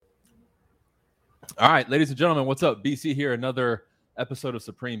All right, ladies and gentlemen, what's up? BC here, another episode of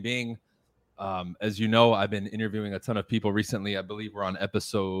Supreme Being. As you know, I've been interviewing a ton of people recently. I believe we're on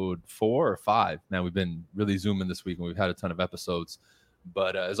episode 4 or 5. Man, we've been really zooming this week and we've had a ton of episodes.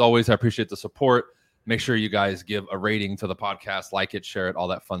 But as always, I appreciate the support. Make sure you guys give a rating to the podcast, like it, share it, all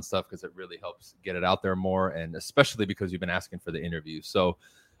that fun stuff, because it really helps get it out there more, and especially because you've been asking for the interview. So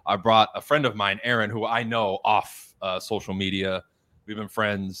I brought a friend of mine, Aaron, who I know off social media. We've been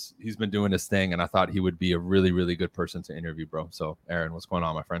friends. He's been doing his thing, and I thought he would be a really, really good person to interview, bro. So, Aaron, what's going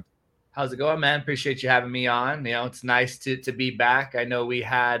on, my friend? How's it going, man? Appreciate you having me on. You know, it's nice to be back. I know we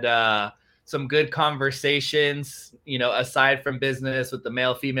had some good conversations, you know, aside from business with the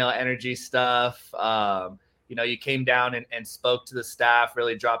male-female energy stuff. You know, you came down and spoke to the staff,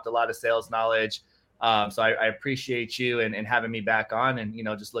 really dropped a lot of sales knowledge. So I appreciate you and having me back on, and, you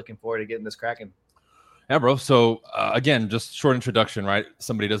know, just looking forward to getting this cracking. Yeah, bro. So again, just short introduction, right?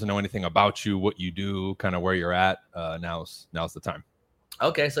 Somebody doesn't know anything about you, what you do, kind of where you're at. Now's the time.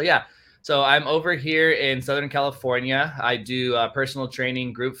 Okay. So yeah. So I'm over here in Southern California. I do personal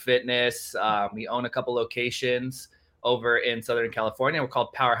training, group fitness. We own a couple locations over in Southern California. We're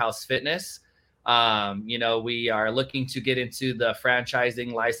called Powerhouse Fitness. You know, we are looking to get into the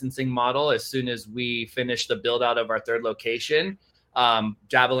franchising licensing model as soon as we finish the build out of our third location.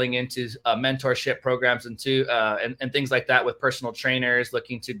 Dabbling into mentorship programs and things like that with personal trainers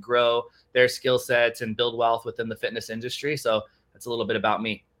looking to grow their skill sets and build wealth within the fitness industry. So that's a little bit about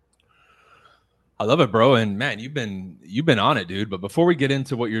me. I love it, bro. And man, you've been on it, dude. But before we get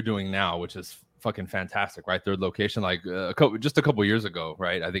into what you're doing now, which is fucking fantastic, right? Third location, like just a couple years ago,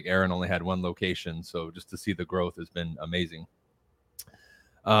 right? I think Aaron only had one location. So just to see the growth has been amazing.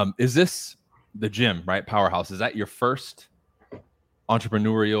 Is this the gym, right? Powerhouse. Is that your first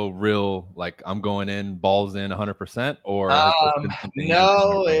entrepreneurial, real, like I'm going in, balls in 100%, or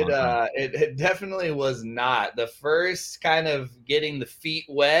no, it definitely was not. The first kind of getting the feet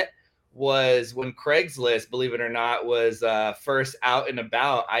wet was when Craigslist, believe it or not, was first out and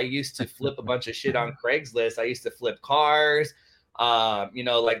about. I used to flip a bunch of shit on Craigslist. I used to flip cars, you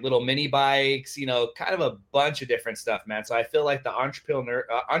know, like little mini bikes, you know, kind of a bunch of different stuff, man. So I feel like the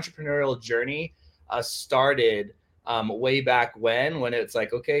entrepreneurial journey started way back when it's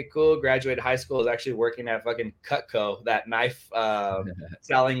like, okay, cool, graduated high school, I was actually working at fucking Cutco, that knife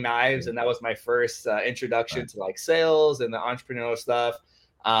selling knives, and that was my first introduction to like sales and the entrepreneurial stuff,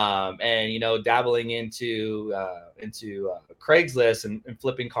 and you know, dabbling into Craigslist and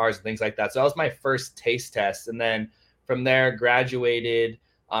flipping cars and things like that. So that was my first taste test, and then from there graduated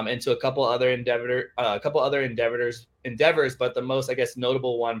into a couple other endeavors, but the most, I guess,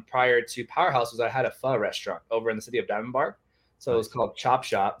 notable one prior to Powerhouse was I had a pho restaurant over in the city of Diamond Bar. So it was called Chop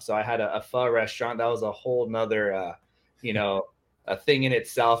Shop. So I had a pho restaurant. That was a whole nother, you know, a thing in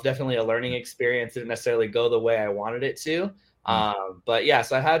itself. Definitely a learning experience. Didn't necessarily go the way I wanted it to. But yeah,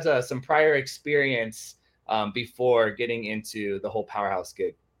 so I had some prior experience before getting into the whole Powerhouse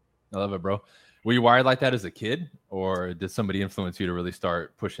gig. I love it, bro. Were you wired like that as a kid, or did somebody influence you to really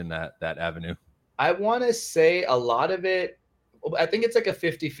start pushing that avenue? I want to say a lot of it, I think it's like a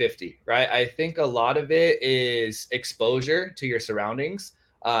 50-50, right? I think a lot of it is exposure to your surroundings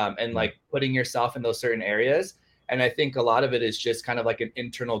and like putting yourself in those certain areas. And I think a lot of it is just kind of like an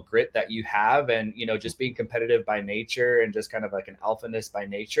internal grit that you have, and, you know, just being competitive by nature and just kind of like an alphaness by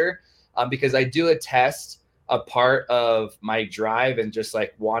nature. Because I do attest a part of my drive and just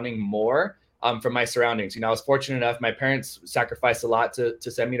like wanting more from my surroundings. You know, I was fortunate enough, my parents sacrificed a lot to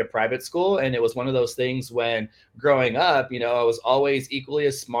send me to private school. And it was one of those things when growing up, you know, I was always equally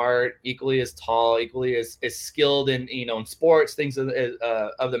as smart, equally as tall, equally as skilled in, you know, in sports, things of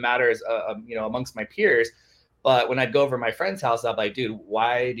the matter as, you know, amongst my peers. But when I'd go over to my friend's house, I'd be like, dude,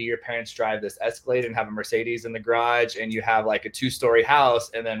 why do your parents drive this Escalade and have a Mercedes in the garage, and you have like a 2-story house,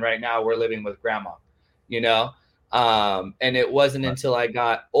 and then right now we're living with grandma, you know? And it wasn't until I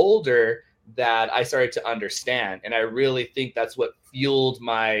got older that I started to understand. And I really think that's what fueled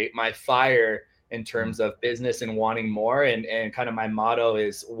my fire in terms of business and wanting more. And kind of my motto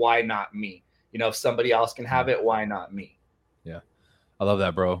is, why not me? You know, if somebody else can have it, why not me? Yeah. I love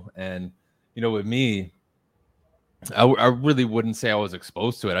that, bro. And, you know, with me, I really wouldn't say I was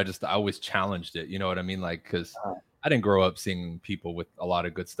exposed to it. I always challenged it. You know what I mean? Like, because I didn't grow up seeing people with a lot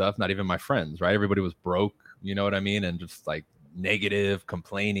of good stuff, not even my friends, right? Everybody was broke, you know what I mean? And just like negative,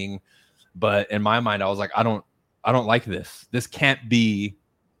 complaining. But in my mind, I was like, I don't like this. This can't be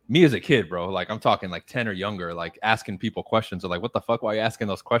me as a kid, bro. Like, I'm talking like 10 or younger, like asking people questions, or like, what the fuck? Why are you asking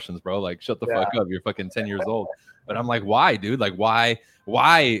those questions, bro? Like, shut the fuck up. You're fucking 10 years old. But I'm like, why, dude? Like, why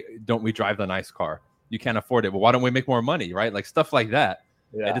don't we drive the nice car? You can't afford it. But why don't we make more money? Right? Like stuff like that.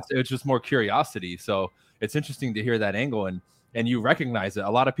 Yeah. It's just more curiosity. So it's interesting to hear that angle, and you recognize it. A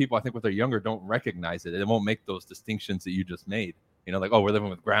lot of people, I think, when they're younger, don't recognize it. They won't make those distinctions that you just made. You know, like, oh, we're living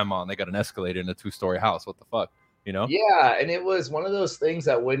with grandma and they got an escalator in a 2-story house. What the fuck? You know? Yeah, and it was one of those things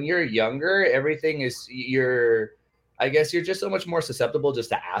that when you're younger, everything is I guess you're just so much more susceptible just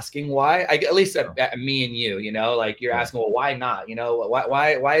to asking why. At least at me and you know, like you're asking, well, why not? You know,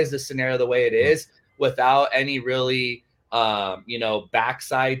 why is this scenario the way it is without any really you know,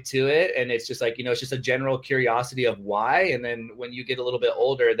 backside to it? And it's just like, you know, it's just a general curiosity of why. And then when you get a little bit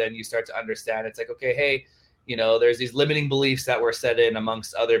older, then you start to understand. It's like, okay, hey, you know, there's these limiting beliefs that were set in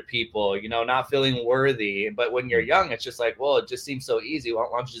amongst other people, you know, not feeling worthy. But when you're young, it's just like, well, it just seems so easy. Why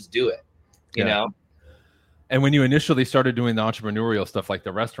don't you just do it? You know? And when you initially started doing the entrepreneurial stuff, like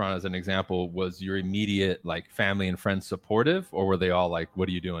the restaurant as an example, was your immediate like family and friends supportive, or were they all like, what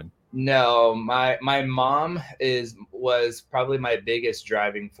are you doing? No, my mom was probably my biggest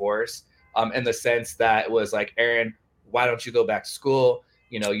driving force, in the sense that it was like, Aaron, why don't you go back to school?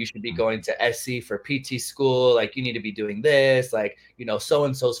 You know, you should be going to SC for PT school. Like, you need to be doing this. Like, you know,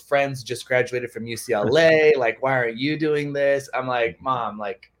 so-and-so's friends just graduated from UCLA. Like, why aren't you doing this? I'm like, Mom,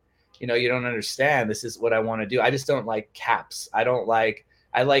 like, you know, you don't understand. This is what I want to do. I just don't like caps. I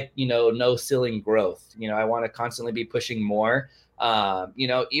like, you know, no ceiling growth. You know, I want to constantly be pushing more. You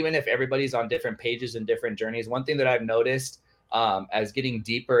know, even if everybody's on different pages and different journeys, one thing that I've noticed as getting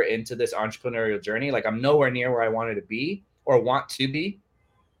deeper into this entrepreneurial journey, like I'm nowhere near where I wanted to be or want to be.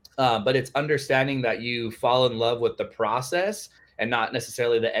 But it's understanding that you fall in love with the process and not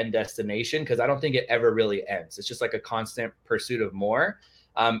necessarily the end destination, because I don't think it ever really ends. It's just like a constant pursuit of more.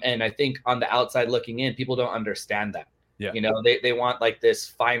 And I think on the outside looking in, people don't understand that. Yeah. You know, they want like this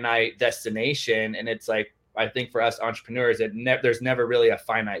finite destination. And it's like, I think for us entrepreneurs, there's never really a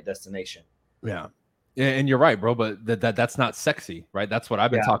finite destination. Yeah. And you're right, bro. But that's not sexy, right? That's what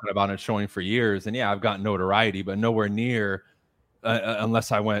I've been talking about and showing for years. And yeah, I've got notoriety, but nowhere near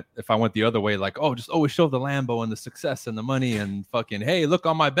unless if I went the other way, like, oh, just always show the Lambo and the success and the money and fucking, hey, look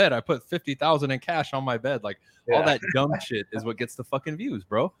on my bed. I put 50,000 in cash on my bed. Like all that dumb shit is what gets the fucking views,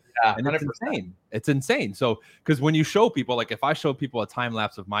 bro. Yeah, and it's 100%. Insane. It's insane. So, because when you show people, like if I show people a time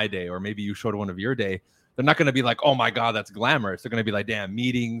lapse of my day, or maybe you showed one of your day, they're not going to be like, oh my God, that's glamorous. They're going to be like, damn,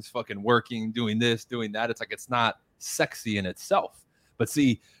 meetings, fucking working, doing this, doing that. It's like, it's not sexy in itself. But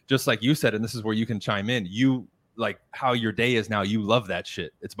see, just like you said, and this is where you can chime in, you like how your day is now, you love that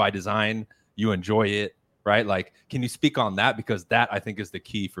shit. It's by design. You enjoy it, right? Like, can you speak on that? Because that I think is the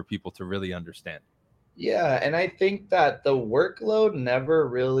key for people to really understand. Yeah. And I think that the workload never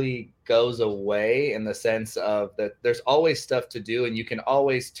really goes away, in the sense of that there's always stuff to do, and you can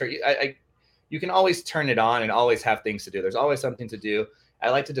always you can always turn it on and always have things to do. There's always something to do. I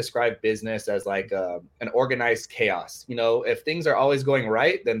like to describe business as like an organized chaos. You know, if things are always going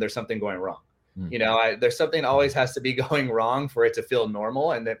right, then there's something going wrong. You know, there's something always has to be going wrong for it to feel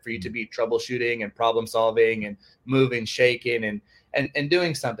normal, and then for you to be troubleshooting and problem solving and moving, shaking and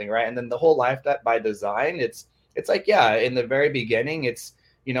doing something, right? And then the whole life that by design, it's like, yeah, in the very beginning, it's,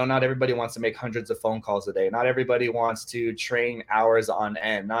 you know, not everybody wants to make hundreds of phone calls a day. Not everybody wants to train hours on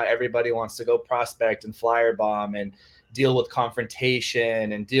end. Not everybody wants to go prospect and flyer bomb and deal with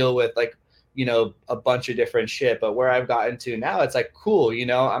confrontation and deal with like, you know, a bunch of different shit. But where I've gotten to now, it's like, cool, you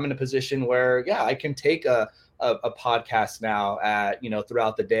know, I'm in a position where, yeah, I can take a podcast now at, you know,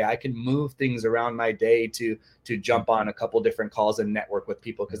 throughout the day. I can move things around my day to jump on a couple different calls and network with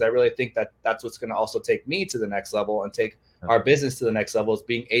people. Because I really think that that's what's going to also take me to the next level and take our business to the next level, is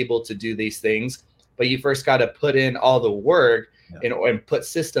being able to do these things. But you first got to put in all the work and put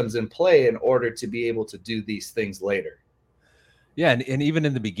systems in play in order to be able to do these things later. Yeah, and even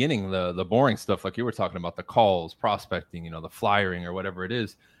in the beginning, the boring stuff, like you were talking about, the calls, prospecting, you know, the flyering or whatever it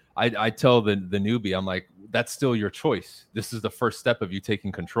is, I tell the newbie, I'm like, that's still your choice. This is the first step of you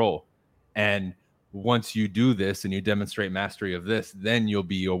taking control. And once you do this and you demonstrate mastery of this, then you'll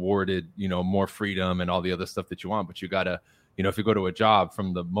be awarded, you know, more freedom and all the other stuff that you want. But you gotta, you know, if you go to a job,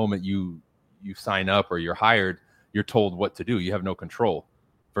 from the moment you sign up or you're hired, you're told what to do. You have no control.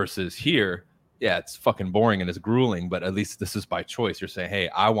 Versus here, yeah, it's fucking boring and it's grueling, but at least this is by choice. You're saying, hey,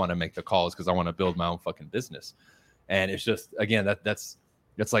 I want to make the calls because I want to build my own fucking business. And it's just, again, that's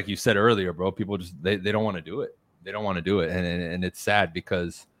like you said earlier, bro. People just, they don't want to do it. They don't want to do it. And it's sad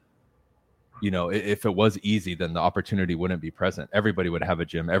because, you know, if it was easy, then the opportunity wouldn't be present. Everybody would have a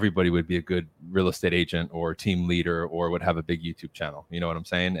gym. Everybody would be a good real estate agent or team leader, or would have a big YouTube channel. You know what I'm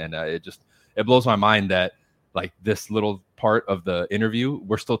saying? And it blows my mind that, like, this little part of the interview,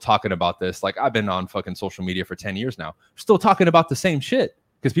 we're still talking about this. Like, I've been on fucking social media for 10 years now. We're still talking about the same shit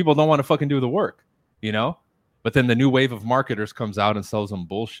because people don't want to fucking do the work, you know? But then the new wave of marketers comes out and sells them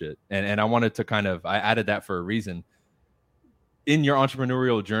bullshit. And I wanted to I added that for a reason. In your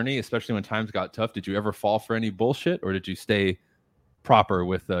entrepreneurial journey, especially when times got tough, did you ever fall for any bullshit, or did you stay proper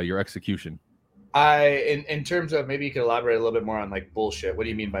with your execution? In terms of, maybe you could elaborate a little bit more on like bullshit. What do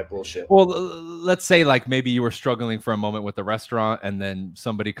you mean by bullshit? Well, let's say like maybe you were struggling for a moment with the restaurant, and then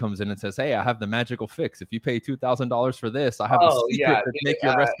somebody comes in and says, "Hey, I have the magical fix. If you pay $2,000 for this, I have the secret to make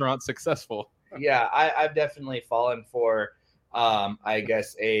your restaurant successful." Yeah, I've definitely fallen for, I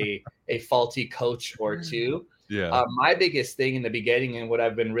guess a faulty coach or two. Yeah. My biggest thing in the beginning, and what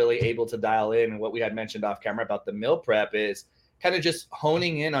I've been really able to dial in, and what we had mentioned off camera about the meal prep, is kind of just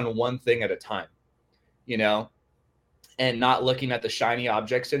honing in on one thing at a time, and not looking at the shiny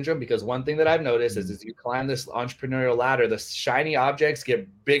object syndrome. Because one thing that I've noticed is as you climb this entrepreneurial ladder, the shiny objects get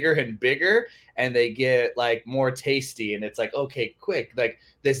bigger and bigger, and they get like more tasty. And it's like, okay, quick, like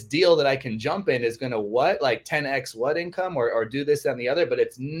this deal that I can jump in is going to like 10x what income, or do this and the other, but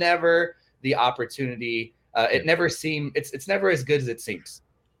it's never the opportunity. It's never as good as it seems.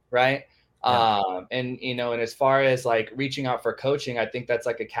 Right. Yeah. And as far as like reaching out for coaching, I think that's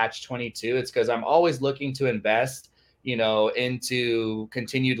like a catch-22. It's because I'm always looking to invest, into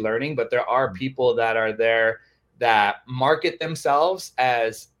continued learning, but there are people that are there that market themselves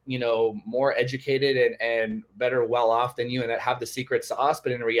as, more educated and better well off than you, and that have the secret sauce,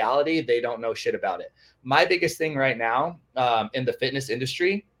 but in reality, they don't know shit about it. My biggest thing right now, in the fitness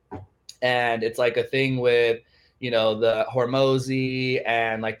industry, and it's like a thing with, the Hormozy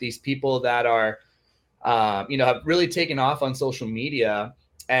and like these people that are, have really taken off on social media.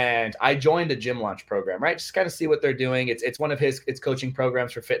 And I joined a gym launch program, right? Just kind of see what they're doing. It's one of his coaching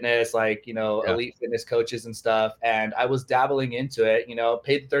programs for fitness, like, elite fitness coaches and stuff. And I was dabbling into it,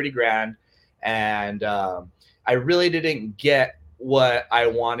 paid 30 grand. And I really didn't get what I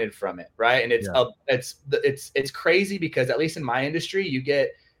wanted from it. Right. And it's crazy because at least in my industry, you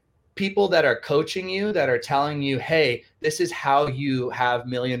get people that are coaching you, that are telling you, hey, this is how you have $1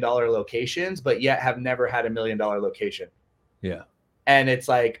 million locations, but yet have never had $1 million location. Yeah. And it's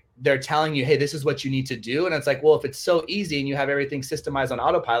like, they're telling you, hey, this is what you need to do. And it's like, well, if it's so easy and you have everything systemized on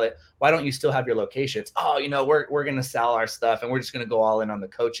autopilot, why don't you still have your locations? Oh, we're going to sell our stuff and we're just going to go all in on the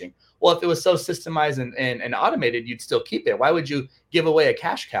coaching. Well, if it was so systemized and automated, you'd still keep it. Why would you give away a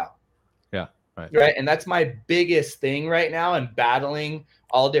cash cow? Yeah. Right. Right. And that's my biggest thing right now, and battling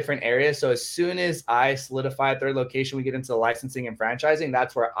all different areas. So as soon as I solidify a third location, we get into licensing and franchising.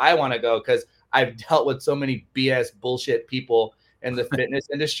 That's where I want to go, because I've dealt with so many BS bullshit people in the fitness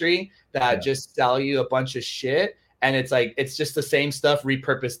industry that just sell you a bunch of shit. And it's like, it's just the same stuff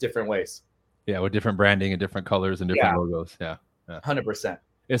repurposed different ways. Yeah. With different branding and different colors and different logos. Yeah. 100%.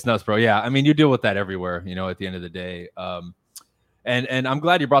 It's nuts, bro. Yeah. I mean, you deal with that everywhere, at the end of the day. And I'm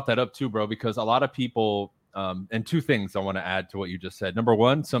glad you brought that up too, bro, because a lot of people, and two things I want to add to what you just said. Number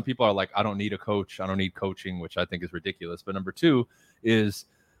one, some people are like, I don't need a coach. I don't need coaching, which I think is ridiculous. But number two is,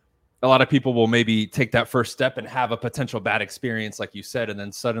 a lot of people will maybe take that first step and have a potential bad experience, like you said, and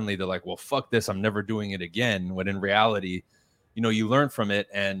then suddenly they're like, well, fuck this, I'm never doing it again. When in reality, you learn from it,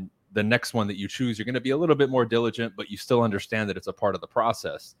 and the next one that you choose, you're going to be a little bit more diligent, but you still understand that it's a part of the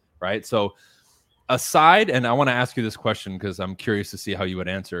process, right? So aside, and I want to ask you this question because I'm curious to see how you would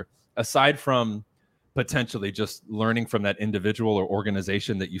answer, aside from potentially just learning from that individual or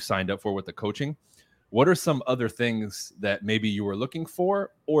organization that you signed up for with the coaching, what are some other things that maybe you were looking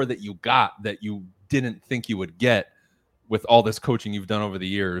for, or that you got that you didn't think you would get with all this coaching you've done over the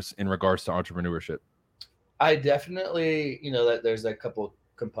years in regards to entrepreneurship? I definitely, that there's a couple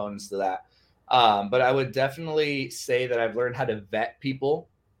components to that. But I would definitely say that I've learned how to vet people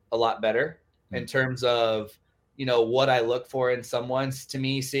a lot better in terms of, what I look for in someone. To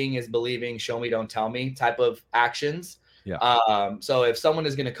me, seeing is believing, show me, don't tell me type of actions. Yeah. So if someone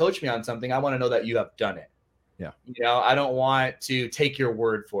is going to coach me on something, I want to know that you have done it. Yeah. I don't want to take your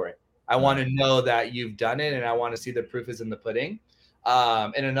word for it. I want to know that you've done it, and I want to see the proof is in the pudding.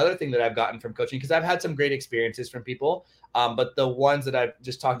 And another thing that I've gotten from coaching, because I've had some great experiences from people, but the ones that I've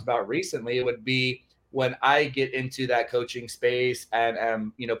just talked about recently would be when I get into that coaching space and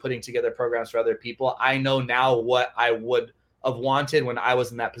am, putting together programs for other people. I know now what I would have wanted when I was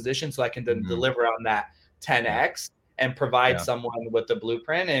in that position, so I can then deliver on that 10x. And provide someone with the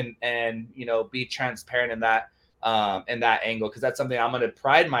blueprint and be transparent in that angle, because that's something I'm going to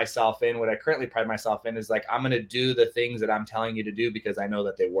pride myself in. What I currently pride myself in is like, I'm going to do the things that I'm telling you to do because I know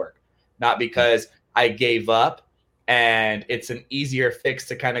that they work, not because I gave up and it's an easier fix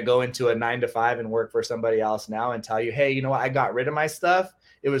to kind of go into a 9-to-5 and work for somebody else now and tell you, hey, you know what, I got rid of my stuff.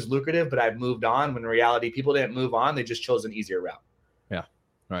 It was lucrative, but I've moved on. When in reality, people didn't move on. They just chose an easier route. Yeah.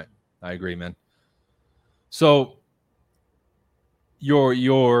 Right. I agree, man. So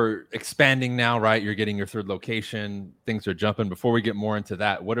you're expanding now, right? You're getting your third location. Things are jumping. Before we get more into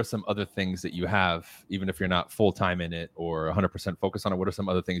that, what are some other things that you have, even if you're not full-time in it or 100% focused on it? What are some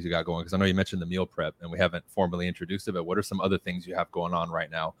other things you got going? Because I know you mentioned the meal prep and we haven't formally introduced it, but what are some other things you have going on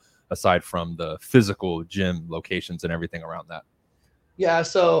right now aside from the physical gym locations and everything around that? Yeah.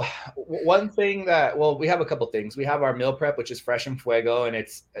 So one thing that, well, we have a couple things. We have our meal prep, which is Fresh and Fuego. And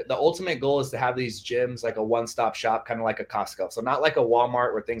it's the ultimate goal is to have these gyms like a one-stop shop, kind of like a Costco. So not like a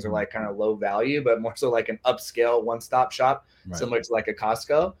Walmart where things are like kind of low value, but more so like an upscale one-stop shop, similar to like a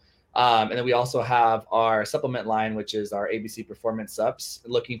Costco. And then we also have our supplement line, which is our ABC Performance Subs,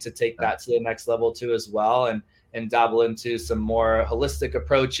 looking to take that to the next level too as well. And dabble into some more holistic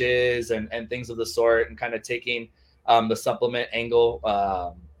approaches and things of the sort, and kind of taking the supplement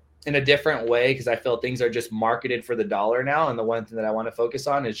angle in a different way, because I feel things are just marketed for the dollar now. And the one thing that I want to focus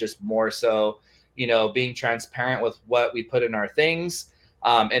on is just more so, being transparent with what we put in our things,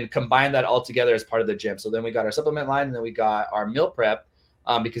 and combine that all together as part of the gym. So then we got our supplement line, and then we got our meal prep,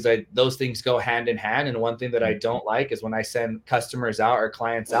 because those things go hand in hand. And one thing that I don't like is when I send customers out or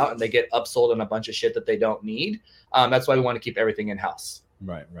clients out and they get upsold on a bunch of shit that they don't need. That's why we want to keep everything in house.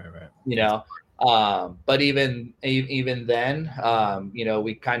 Right. But even then,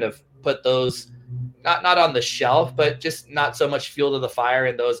 we kind of put those not on the shelf, but just not so much fuel to the fire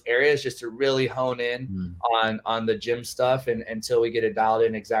in those areas, just to really hone in on the gym stuff, and until we get it dialed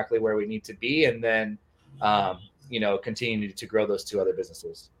in exactly where we need to be, and then continue to grow those two other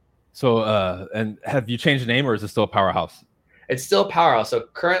businesses. So and have you changed the name, or is it still Powerhouse? It's still Powerhouse. So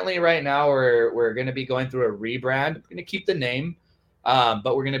currently right now we're going to be going through a rebrand. We're going to keep the name,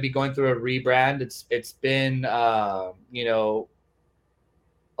 but we're going to be going through a rebrand. It's been,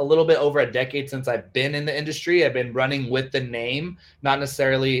 a little bit over a decade since I've been in the industry. I've been running with the name, not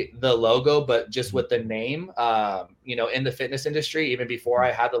necessarily the logo, but just with the name, in the fitness industry, even before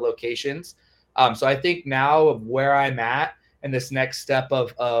I had the locations. So I think now of where I'm at and this next step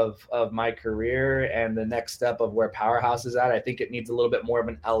of my career and the next step of where Powerhouse is at, I think it needs a little bit more of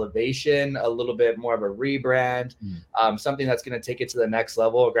an elevation, a little bit more of a rebrand, something that's going to take it to the next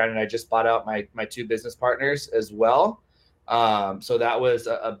level. Granted, I just bought out my two business partners as well. So that was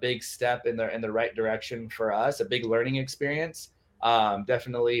a big step in the right direction for us, a big learning experience.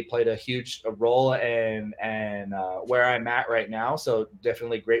 Definitely played a huge role in where I'm at right now. So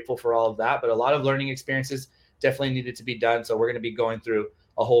definitely grateful for all of that, but a lot of learning experiences definitely needed to be done. So we're going to be going through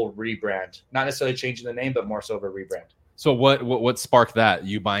a whole rebrand, not necessarily changing the name, but more so of a rebrand. So what sparked that?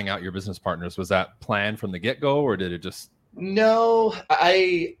 You buying out your business partners? Was that planned from the get-go, or did it just? No,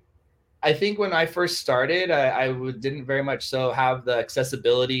 I think when I first started, I didn't very much so have the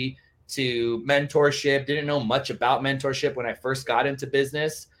accessibility to mentorship. Didn't know much about mentorship when I first got into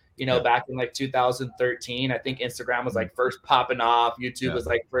business. Back in like 2013, I think Instagram was like first popping off. YouTube was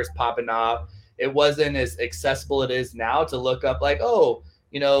like first popping off. It wasn't as accessible it is now to look up like, Chat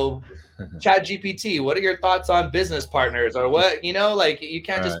GPT, what are your thoughts on business partners, or what, like you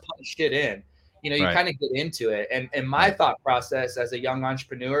can't just put shit in, you kind of get into it. And my thought process as a young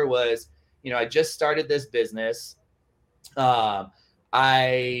entrepreneur was, I just started this business.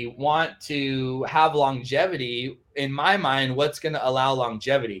 I want to have longevity. In my mind, what's going to allow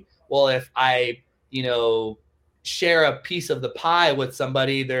longevity? Well, if I, share a piece of the pie with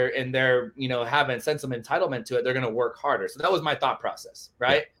somebody, they're having sense of entitlement to it, they're going to work harder. So that was my thought process,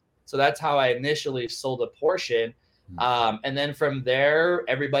 right? Yeah. So that's how I initially sold a portion. And then from there,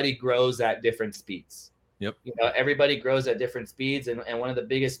 everybody grows at different speeds. Yep. Everybody grows at different speeds. And one of the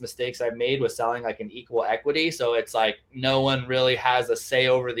biggest mistakes I made was selling like an equal equity. So it's like no one really has a say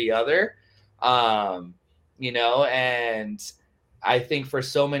over the other, and I think for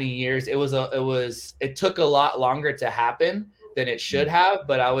so many years, it took a lot longer to happen than it should have.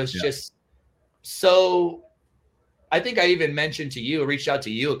 But I was just so, I think I even mentioned to you, reached out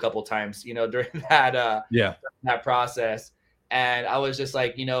to you a couple times, during that process. And I was just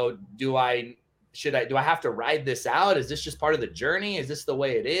like, do I have to ride this out? Is this just part of the journey? Is this the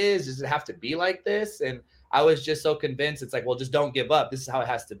way it is? Does it have to be like this? And I was just so convinced. It's like, well, just don't give up. This is how it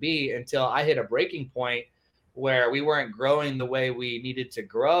has to be, until I hit a breaking point where we weren't growing the way we needed to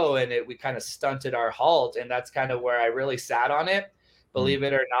grow. And we kind of stunted our halt. And that's kind of where I really sat on it. Believe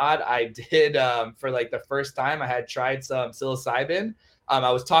it or not, I did, for like the first time I had tried some psilocybin.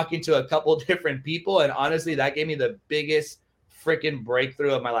 I was talking to a couple different people, and honestly, that gave me the biggest freaking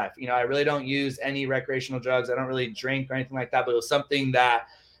breakthrough of my life. I really don't use any recreational drugs. I don't really drink or anything like that, but it was something that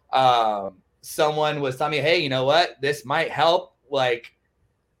someone was telling me, hey, you know what, this might help, like,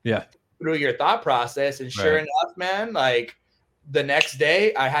 through your thought process. And sure enough, man, like the next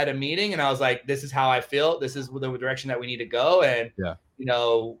day I had a meeting and I was like, this is how I feel. This is the direction that we need to go. And,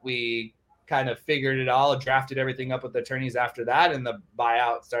 we kind of figured it all, drafted everything up with the attorneys after that. And the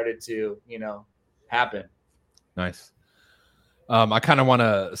buyout started to, happen. Nice. I kind of want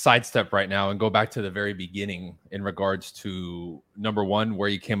to sidestep right now and go back to the very beginning in regards to number one, where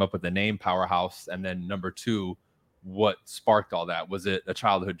you came up with the name Powerhouse. And then number two, what sparked all that? Was it a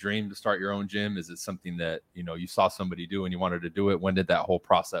childhood dream to start your own gym? Is it something that, you saw somebody do and you wanted to do it? When did that whole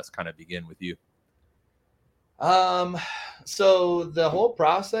process kind of begin with you? So the whole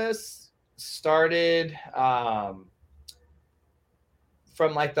process started,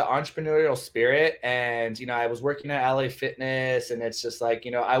 from like the entrepreneurial spirit. And, I was working at LA Fitness, and it's just like,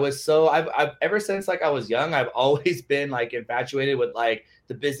 I've ever since like I was young, I've always been like infatuated with like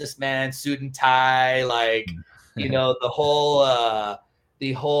the businessman suit and tie, like, the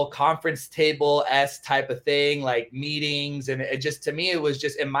whole conference table type of thing, like meetings. And it just, to me, it was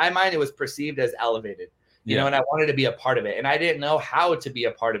just, in my mind, it was perceived as elevated, and I wanted to be a part of it. And I didn't know how to be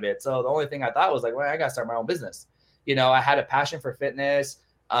a part of it. So the only thing I thought was like, well, I got to start my own business. I had a passion for fitness.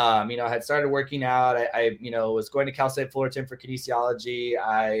 I had started working out. I was going to Cal State Fullerton for kinesiology.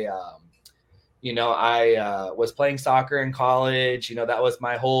 I was playing soccer in college. That was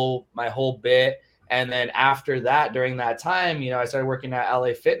my whole bit. And then after that, during that time, I started working at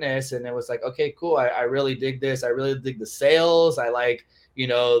LA Fitness, and it was like, okay, cool. I really dig this. I really dig the sales. I like,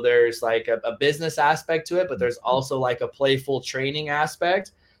 there's like a business aspect to it, but there's also like a playful training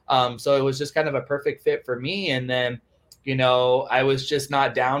aspect. So it was just kind of a perfect fit for me. And then, I was just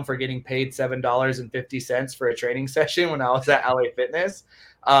not down for getting paid $7.50 for a training session when I was at LA Fitness.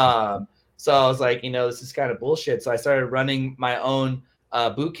 So I was like, this is kind of bullshit. So I started running my own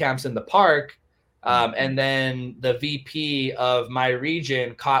boot camps in the park. And then the VP of my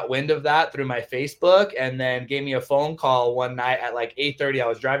region caught wind of that through my Facebook, and then gave me a phone call one night at like 8:30. I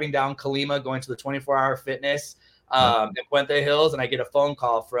was driving down Colima going to the 24-hour fitness in Puente Hills, and I get a phone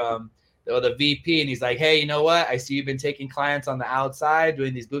call from the VP, and he's like, hey, you know what? I see you've been taking clients on the outside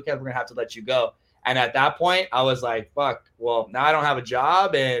doing these boot camps. We're going to have to let you go. And at that point, I was like, fuck, well, now I don't have a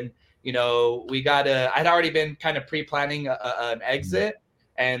job. And, I'd already been kind of pre-planning an exit.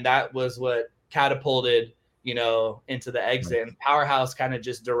 And that was what catapulted, into the exit. And Powerhouse kind of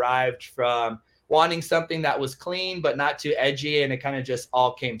just derived from wanting something that was clean, but not too edgy. And it kind of just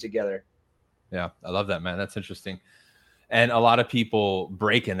all came together. Yeah, I love that, man. That's interesting. And a lot of people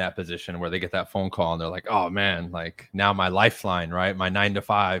break in that position where they get that phone call and they're like, oh man, like now my lifeline, right? My 9 to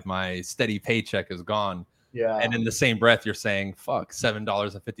 5, my steady paycheck is gone. Yeah. And in the same breath, you're saying, fuck,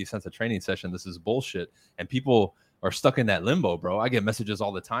 $7.50 a training session. This is bullshit. And people are stuck in that limbo, bro. I get messages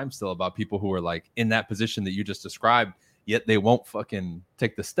all the time still about people who are like in that position that you just described, yet they won't fucking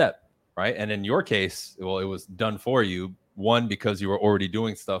take the step, right? And in your case, well, it was done for you. One, because you were already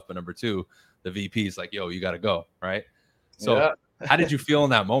doing stuff, but number two, the VP is like, yo, you got to go, right? So how did you feel in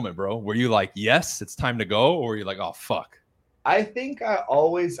that moment, bro? Were you like, yes, it's time to go? Or were you like, oh, fuck? I think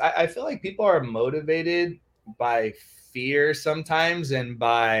I feel like people are motivated by fear sometimes, and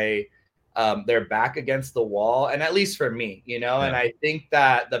by their back against the wall. And at least for me, and I think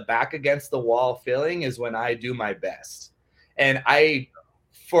that the back against the wall feeling is when I do my best. And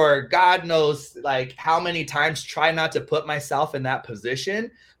for God knows like how many times try not to put myself in that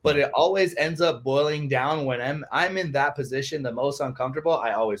position, but it always ends up boiling down when I'm in that position, the most uncomfortable,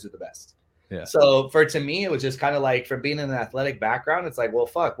 I always do the best. Yeah. So to me, it was just kind of like, from being in an athletic background, it's like, well,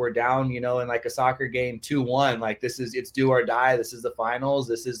 fuck, we're down, in like a soccer game 2-1. Like it's do or die. This is the finals.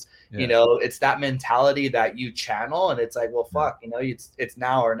 This is, it's that mentality that you channel. And it's like, well, fuck, it's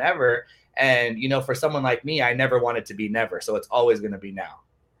now or never. And, for someone like me, I never want it to be never. So it's always going to be now.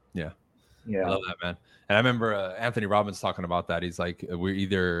 Yeah. Yeah. I love that, man. And I remember Anthony Robbins talking about that. He's like, we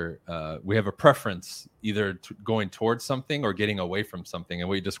have a preference either going towards something or getting away from something. And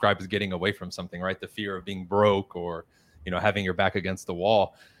what you describe as getting away from something, right? The fear of being broke, or, having your back against the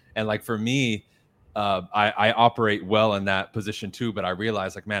wall. And like, for me, I operate well in that position too, but I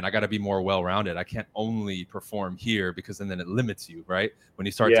realize like, man, I got to be more well-rounded. I can't only perform here, because then it limits you, right? When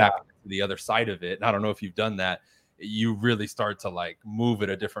you start tapping into the other side of it. And I don't know if you've done that. You really start to like move at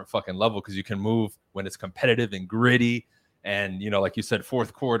a different fucking level, because you can move when it's competitive and gritty. And, like you said,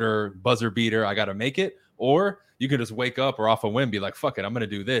 fourth quarter, buzzer beater, I got to make it. Or you can just wake up or off a whim, be like, fuck it, I'm going to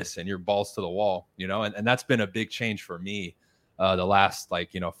do this. And you're balls to the wall, and that's been a big change for me the last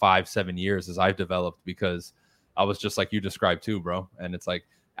 5-7 years as I've developed, because I was just like you described too, bro. And it's like,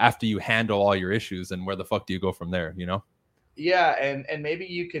 after you handle all your issues, and where the fuck do you go from there, Yeah, and maybe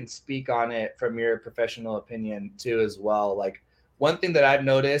you can speak on it from your professional opinion too as well. Like, one thing that I've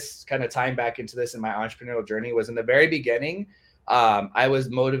noticed, kind of tying back into this in my entrepreneurial journey, was in the very beginning, I was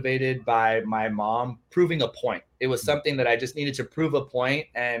motivated by my mom proving a point. It was something that I just needed to prove a point,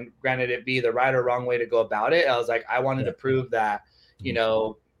 and granted it be the right or wrong way to go about it. I was like, I wanted to prove that, you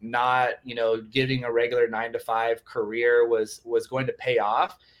know, not, you know, getting a regular 9-to-5 career was going to pay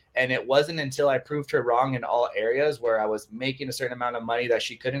off. And it wasn't until I proved her wrong in all areas, where I was making a certain amount of money that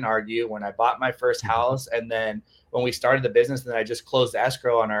she couldn't argue, when I bought my first house, and then when we started the business, and then I just closed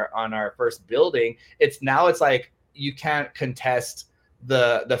escrow on our first building. It's like you can't contest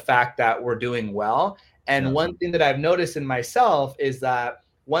the fact that we're doing well. And one thing that I've noticed in myself is that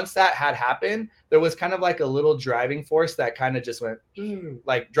once that had happened, there was kind of like a little driving force that kind of just went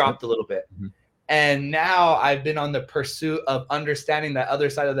like dropped a little bit. And now I've been on the pursuit of understanding that other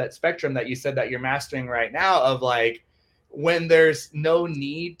side of that spectrum that you said that you're mastering right now, of like, when there's no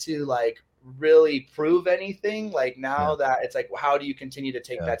need to like really prove anything, like now that it's like, how do you continue to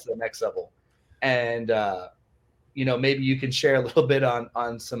take that to the next level? And, you know, maybe you can share a little bit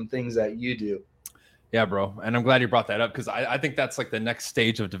on some things that you do. Yeah, bro. And I'm glad you brought that up, because I think that's like the next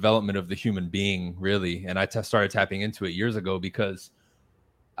stage of development of the human being, really. And I started tapping into it years ago, because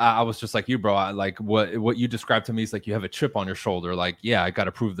I was just like you, bro. I like what you described to me is like you have a chip on your shoulder. Like, yeah, I got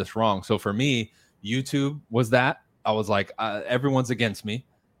to prove this wrong. So for me, YouTube was that. I was like, everyone's against me.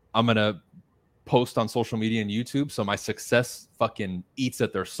 I'm going to post on social media and YouTube, so my success fucking eats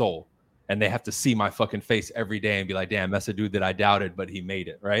at their soul. And they have to see my fucking face every day and be like, damn, that's a dude that I doubted, but he made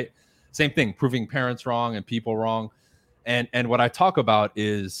it, right? Same thing, proving parents wrong and people wrong. And what I talk about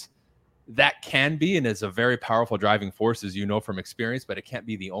is that can be and is a very powerful driving force, as you know from experience, but it can't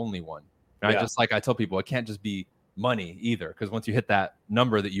be the only one. Right? Just like I tell people, it can't just be money either, because once you hit that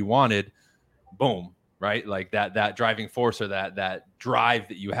number that you wanted, boom, right? Like that driving force, or that drive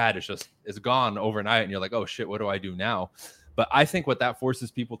that you had is gone overnight, and you're like, oh shit, what do I do now? But I think what that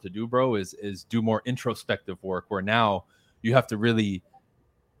forces people to do, bro, is do more introspective work, where now you have to really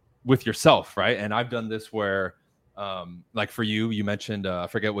with yourself, right? And I've done this where, like for you mentioned, I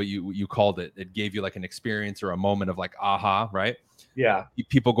forget what you called it. It gave you like an experience or a moment of like, aha, right? Yeah.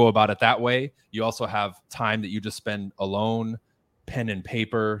 People go about it that way. You also have time that you just spend alone, pen and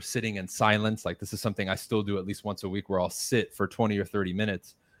paper, sitting in silence. Like this is something I still do at least once a week, where I'll sit for 20 or 30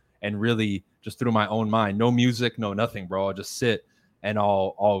 minutes and really just through my own mind, no music, no nothing, bro. I'll just sit and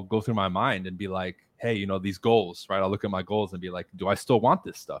I'll go through my mind and be like, hey, you know, these goals, right? I'll look at my goals and be like, do I still want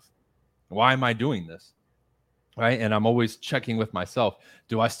this stuff? Why am I doing this? Right. And I'm always checking with myself.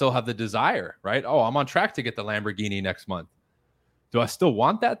 Do I still have the desire? Right. Oh, I'm on track to get the Lamborghini next month. Do I still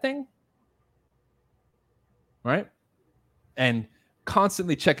want that thing? Right. And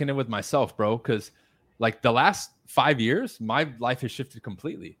constantly checking in with myself, bro. Because like the last 5 years, my life has shifted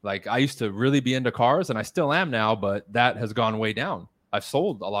completely. Like I used to really be into cars, and I still am now, but that has gone way down. I've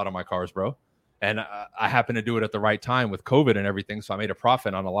sold a lot of my cars, bro. And I happen to do it at the right time with COVID and everything. So I made a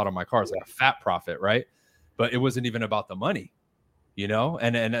profit on a lot of my cars, like a fat profit, right? But it wasn't even about the money, you know?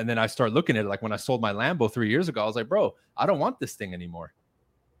 And then I start looking at it, like when I sold my Lambo 3 years ago, I was like, bro, I don't want this thing anymore.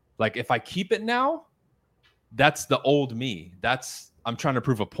 Like if I keep it now, that's the old me. I'm trying to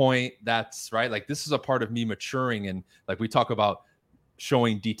prove a point. That's right. Like this is a part of me maturing. And like we talk about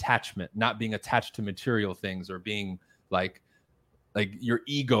showing detachment, not being attached to material things, or being like your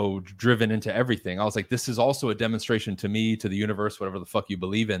ego driven into everything. I was like, this is also a demonstration to me, to the universe, whatever the fuck you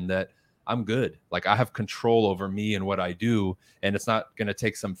believe in, that I'm good. Like I have control over me and what I do. And it's not going to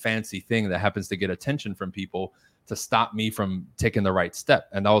take some fancy thing that happens to get attention from people to stop me from taking the right step.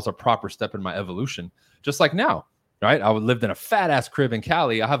 And that was a proper step in my evolution. Just like now, right? I lived in a fat ass crib in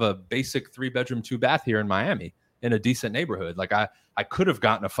Cali. I have a basic 3-bedroom, 2-bath here in Miami in a decent neighborhood. Like I could have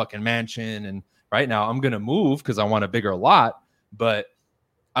gotten a fucking mansion, and right now I'm going to move because I want a bigger lot. But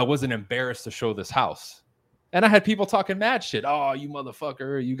I wasn't embarrassed to show this house. And I had people talking mad shit. Oh, you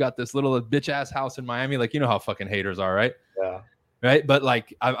motherfucker, you got this little bitch ass house in Miami. Like, you know how fucking haters are, right? Yeah. Right. But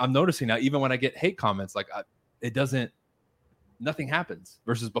like, I'm noticing now, even when I get hate comments, like nothing happens.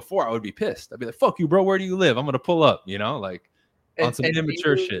 Versus before, I would be pissed. I'd be like, fuck you, bro. Where do you live? I'm going to pull up, you know, like on some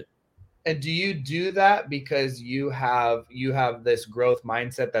immature shit. And do you do that because you have this growth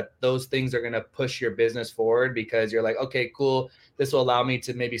mindset that those things are going to push your business forward, because you're like, okay, cool, this will allow me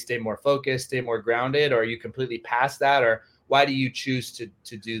to maybe stay more focused, stay more grounded? Or are you completely past that? Or why do you choose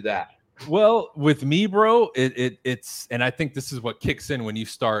to do that? Well, with me, bro, it's, and I think this is what kicks in when you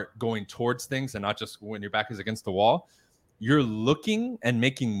start going towards things and not just when your back is against the wall. You're looking and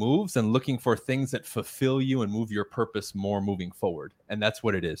making moves and looking for things that fulfill you and move your purpose more moving forward. And that's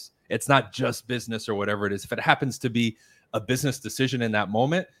what it is. It's not just business or whatever it is. If it happens to be a business decision in that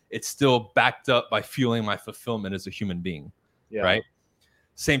moment, it's still backed up by fueling my fulfillment as a human being. Yeah. Right.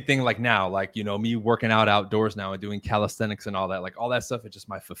 Same thing like now, like, you know, me working out outdoors now and doing calisthenics and all that, like all that stuff is just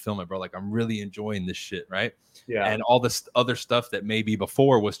my fulfillment, bro. Like I'm really enjoying this shit, right? Yeah. And all this other stuff that maybe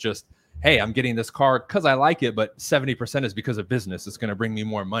before was just, hey, I'm getting this car because I like it, but 70% is because of business. It's going to bring me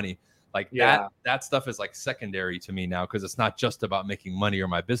more money. Like that stuff is like secondary to me now, because it's not just about making money or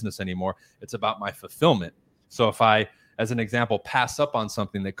my business anymore. It's about my fulfillment. So if I, as an example, pass up on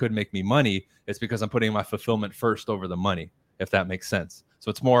something that could make me money, it's because I'm putting my fulfillment first over the money, if that makes sense. So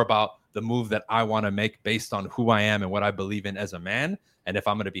it's more about the move that I want to make based on who I am and what I believe in as a man. And if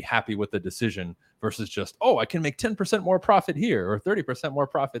I'm going to be happy with the decision versus just, oh, I can make 10% more profit here or 30% more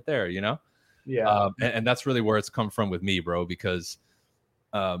profit there, you know? Yeah. And that's really where it's come from with me, bro, because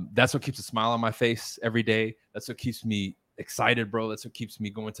that's what keeps a smile on my face every day. That's what keeps me excited, bro. That's what keeps me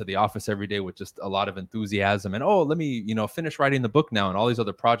going to the office every day with just a lot of enthusiasm. And, oh, let me, you know, finish writing the book now and all these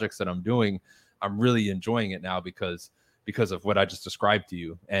other projects that I'm doing. I'm really enjoying it now because of what I just described to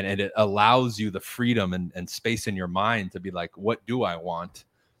you. And it allows you the freedom and space in your mind to be like, what do I want?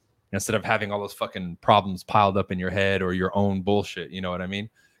 Instead of having all those fucking problems piled up in your head or your own bullshit. You know what I mean?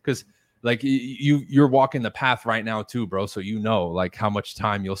 Because like you're walking the path right now too, bro. So you know like how much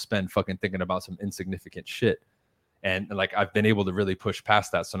time you'll spend fucking thinking about some insignificant shit. And like I've been able to really push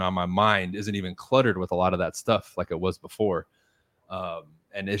past that. So now my mind isn't even cluttered with a lot of that stuff like it was before.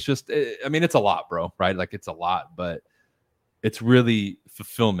 And it's just, I mean, it's a lot, bro, right? Like it's a lot, but it's really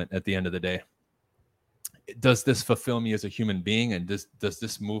fulfillment at the end of the day. Does this fulfill me as a human being? And does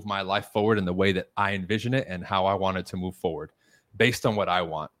this move my life forward in the way that I envision it and how I want it to move forward based on what I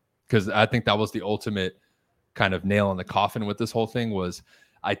want? Because I think that was the ultimate kind of nail in the coffin with this whole thing was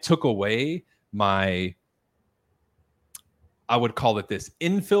I took away my, I would call it this,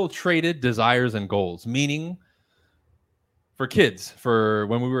 infiltrated desires and goals, meaning for kids, for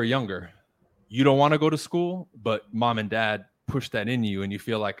when we were younger, you don't want to go to school, but mom and dad push that in you and you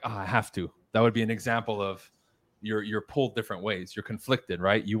feel like, I have to. That would be an example of you're pulled different ways. You're conflicted,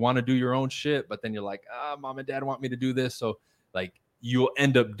 right? You want to do your own shit, but then you're like, mom and dad want me to do this. So like you'll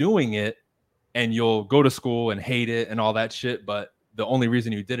end up doing it and you'll go to school and hate it and all that shit. But the only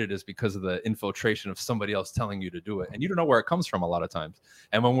reason you did it is because of the infiltration of somebody else telling you to do it. And you don't know where it comes from a lot of times.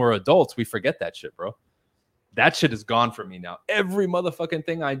 And when we're adults, we forget that shit, bro. That shit is gone from me now. Every motherfucking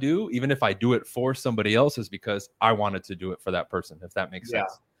thing I do, even if I do it for somebody else, is because I wanted to do it for that person, if that makes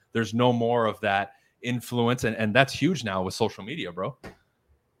sense. There's no more of that influence. And that's huge now with social media, bro.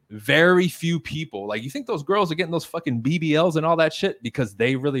 Very few people, like you think those girls are getting those fucking BBLs and all that shit because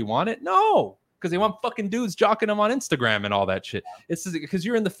they really want it? No, because they want fucking dudes jocking them on Instagram and all that shit. It's because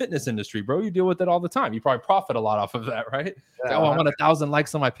you're in the fitness industry, bro. You deal with it all the time. You probably profit a lot off of that, right? Yeah, like, I want 1,000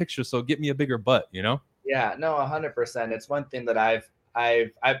 likes on my picture, so get me a bigger butt, you know? Yeah, no, 100%. It's one thing that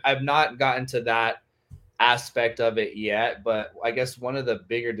I've not gotten to that aspect of it yet, but I guess one of the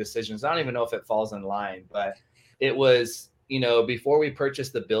bigger decisions, I don't even know if it falls in line, but it was, you know, before we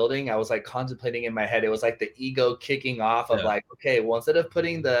purchased the building, I was like contemplating in my head, it was like the ego kicking off of like, okay, well, instead of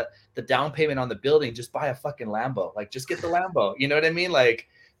putting the down payment on the building, just buy a fucking Lambo, like just get the Lambo, you know what I mean? Like,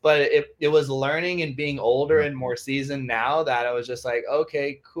 but it was learning and being older and more seasoned now that I was just like,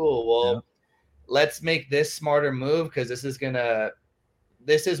 okay, cool. Well, let's make this smarter move because this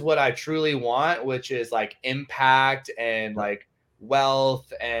is what I truly want, which is like impact and like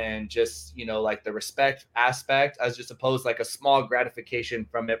wealth and just, you know, like the respect aspect as just opposed like a small gratification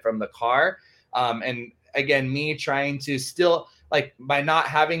from the car. And again, me trying to still like by not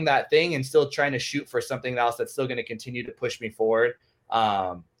having that thing and still trying to shoot for something else that's still going to continue to push me forward.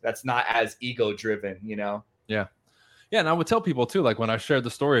 That's not as ego driven, you know? Yeah. Yeah, and I would tell people too, like when I shared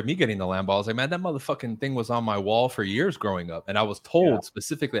the story of me getting the Lambo, I was like, man, that motherfucking thing was on my wall for years growing up. And I was told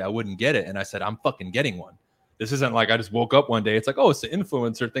specifically I wouldn't get it. And I said, I'm fucking getting one. This isn't like I just woke up one day. It's like, oh, it's the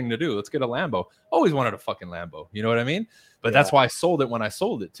influencer thing to do. Let's get a Lambo. Always wanted a fucking Lambo. You know what I mean? But that's why I sold it when I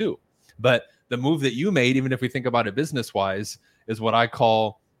sold it too. But the move that you made, even if we think about it business-wise, is what I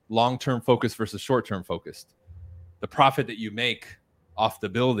call long-term focus versus short-term focused. The profit that you make off the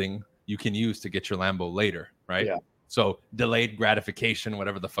building, you can use to get your Lambo later, right? Yeah. So delayed gratification,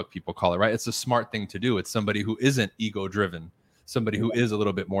 whatever the fuck people call it, right? It's a smart thing to do. It's somebody who isn't ego driven, somebody who is a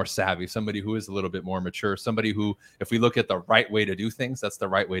little bit more savvy, somebody who is a little bit more mature, somebody who, if we look at the right way to do things, that's the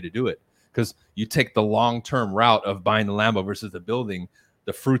right way to do it. Because you take the long-term route of buying the Lambo versus the building,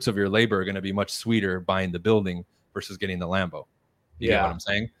 the fruits of your labor are going to be much sweeter buying the building versus getting the Lambo. You get what I'm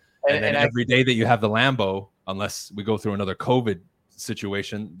saying? And then every day that you have the Lambo, unless we go through another COVID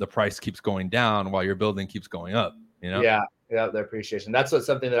situation, the price keeps going down while your building keeps going up. You know? Yeah, the appreciation. That's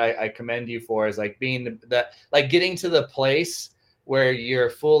something that I commend you for is like being like getting to the place where you're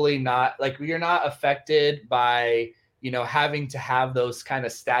fully not like you're not affected by having to have those kind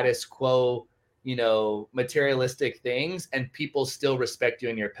of status quo, materialistic things, and people still respect you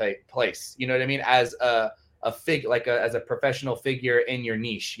in your place. You know what I mean? As a figure, as a professional figure in your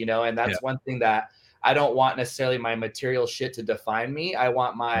niche, and that's one thing that I don't want necessarily my material shit to define me. I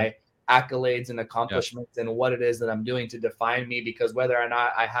want my accolades and accomplishments and what it is that I'm doing to define me, because whether or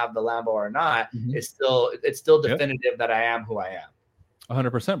not I have the Lambo or not, it's still definitive that I am who I am.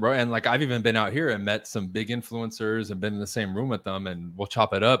 100%, bro. And like, I've even been out here and met some big influencers and been in the same room with them, and we'll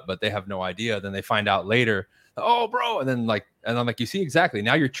chop it up, but they have no idea. Then they find out later, oh, bro. And then I'm like, you see, exactly.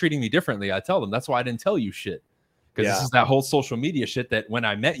 Now you're treating me differently. I tell them that's why I didn't tell you shit. Because this is that whole social media shit that when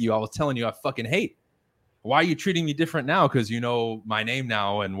I met you, I was telling you I fucking hate. Why are you treating me different now? Because you know my name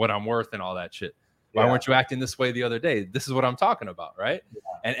now and what I'm worth and all that shit. Why weren't you acting this way the other day? This is what I'm talking about, right?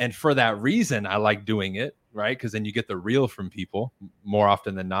 And for that reason, I like doing it, right? Because then you get the real from people more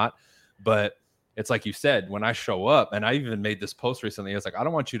often than not. But it's like you said, when I show up, and I even made this post recently, I was like, I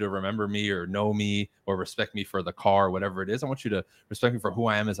don't want you to remember me or know me or respect me for the car or whatever it is. I want you to respect me for who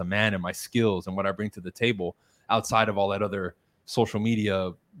I am as a man and my skills and what I bring to the table outside of all that other social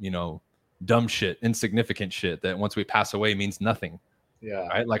media, dumb shit, insignificant shit that once we pass away means nothing. Yeah.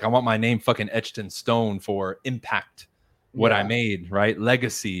 Right. Like, I want my name fucking etched in stone for impact, what I made, right?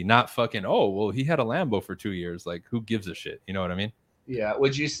 Legacy, not fucking, oh, well, he had a Lambo for 2 years. Like, who gives a shit? You know what I mean? Yeah.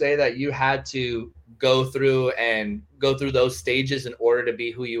 Would you say that you had to go through those stages in order to be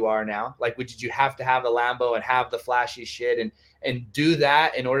who you are now? Like, did you have to have the Lambo and have the flashy shit and do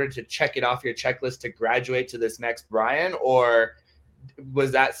that in order to check it off your checklist to graduate to this next Brian? Or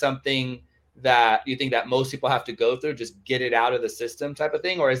was that something that you think that most people have to go through, just get it out of the system type of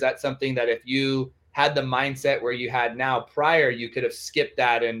thing? Or is that something that if you had the mindset where you had now prior, you could have skipped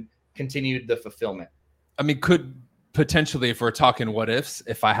that and continued the fulfillment? I mean, could potentially, if we're talking what ifs,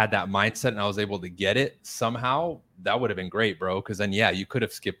 if I had that mindset and I was able to get it somehow, that would have been great, bro. Because then, you could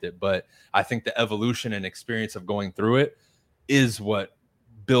have skipped it. But I think the evolution and experience of going through it is what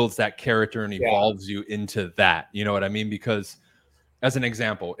builds that character and evolves you into that. You know what I mean? Because as an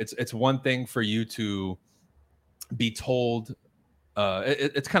example, it's one thing for you to be told.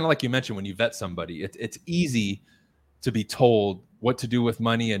 It's kind of like you mentioned when you vet somebody. It's easy to be told what to do with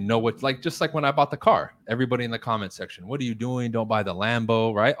money and know what, just like when I bought the car, everybody in the comment section, what are you doing? Don't buy the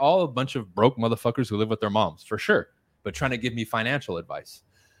Lambo, right? All a bunch of broke motherfuckers who live with their moms, for sure, but trying to give me financial advice.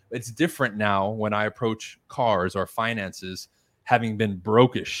 It's different now when I approach cars or finances, having been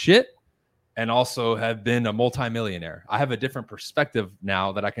broke as shit and also have been a multimillionaire. I have a different perspective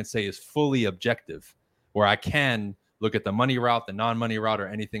now that I can say is fully objective, where I can look at the money route, the non-money route, or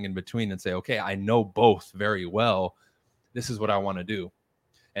anything in between and say, okay, I know both very well. This is what I want to do.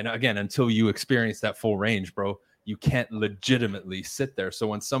 And again, until you experience that full range, bro, you can't legitimately sit there. So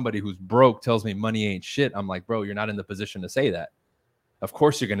when somebody who's broke tells me money ain't shit, I'm like, bro, you're not in the position to say that. Of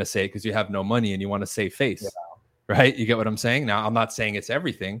course you're going to say it because you have no money and you want to save face. Right? You get what I'm saying? Now, I'm not saying it's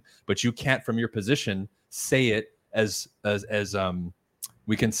everything, but you can't, from your position, say it as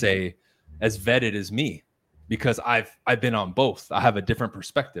we can say, as vetted as me, because I've been on both. I have a different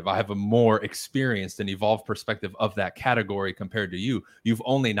perspective. I have a more experienced and evolved perspective of that category compared to you. You've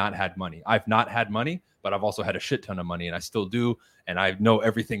only not had money. I've not had money, but I've also had a shit ton of money, and I still do, and I know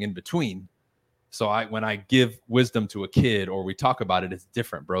everything in between. So when I give wisdom to a kid or we talk about it, it's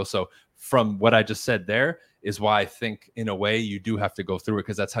different, bro. So from what I just said there is why I think in a way you do have to go through it,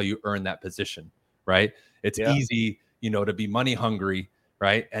 because that's how you earn that position, right? It's easy, to be money hungry,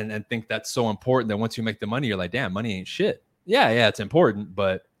 right? And think that's so important that once you make the money, you're like, damn, money ain't shit. Yeah, it's important,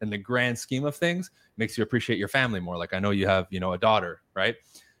 but in the grand scheme of things, it makes you appreciate your family more. Like, I know you have, a daughter, right?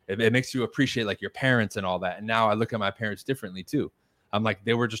 It makes you appreciate like your parents and all that. And now I look at my parents differently too. I'm like,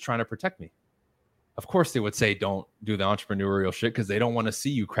 they were just trying to protect me. Of course they would say don't do the entrepreneurial shit because they don't want to see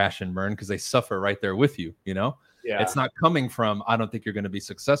you crash and burn, because they suffer right there with you, It's not coming from, I don't think you're going to be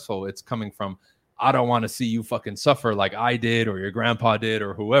successful. It's coming from, I don't want to see you fucking suffer like I did or your grandpa did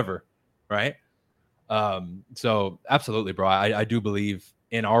or whoever, right? So absolutely, bro. I do believe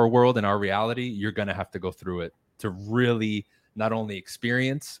in our world, in our reality, you're going to have to go through it to really not only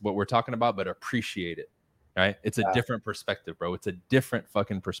experience what we're talking about, but appreciate it, right? It's a different perspective, bro. It's a different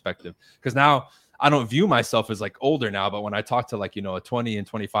fucking perspective. Because now I don't view myself as like older now, but when I talk to like, a 20 and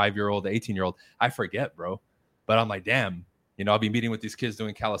 25-year-old, 18-year-old, I forget, bro. But I'm like, damn, I'll be meeting with these kids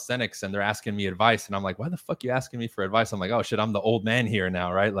doing calisthenics and they're asking me advice. And I'm like, why the fuck you asking me for advice? I'm like, oh shit, I'm the old man here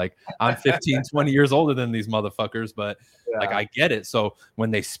now, right? Like I'm 15, 20 years older than these motherfuckers, but like I get it. So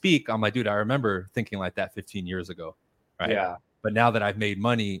when they speak, I'm like, dude, I remember thinking like that 15 years ago, right? Yeah. But now that I've made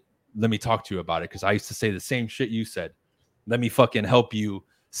money, let me talk to you about it, because I used to say the same shit you said. Let me fucking help you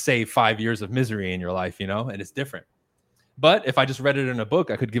save 5 years of misery in your life, and it's different. But if I just read it in a book,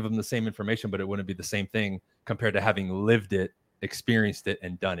 I could give them the same information, but it wouldn't be the same thing compared to having lived it, experienced it,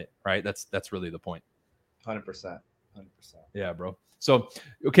 and done it, right? That's really the point. 100%. 100%. Yeah, bro. So,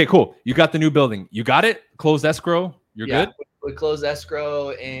 okay, cool. You got the new building. You got it? Closed escrow? You're good? We closed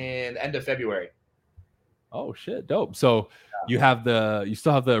escrow in end of February. Oh, shit. Dope. So you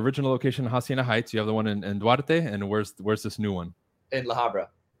still have the original location in Hacienda Heights. You have the one in Duarte. And where's this new one? In La Habra.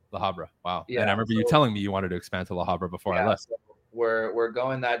 La Habra. Wow. Yeah, and I remember you telling me you wanted to expand to La Habra before I left. So we're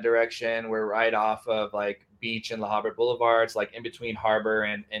going that direction. We're right off of like Beach and La Habra Boulevard. It's like in between Harbor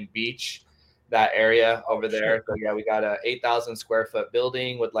and Beach, that area over there. Sure. So yeah, we got a 8,000 square foot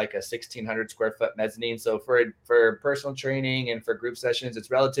building with like a 1,600 square foot mezzanine. So for personal training and for group sessions,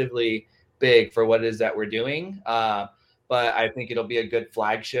 it's relatively big for what it is that we're doing. But I think it'll be a good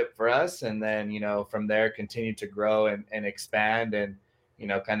flagship for us. And then, from there, continue to grow and expand and,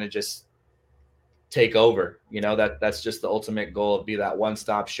 kind of just take over. That's just the ultimate goal, be that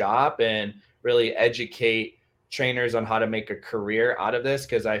one-stop shop and really educate trainers on how to make a career out of this.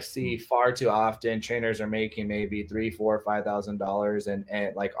 Cause I see far too often trainers are making maybe $3,000, $4,000, $5,000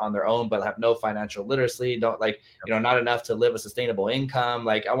 and like on their own, but have no financial literacy, don't not enough to live a sustainable income.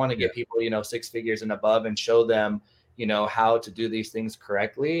 Like I want to get people, 6 figures and above and show them, how to do these things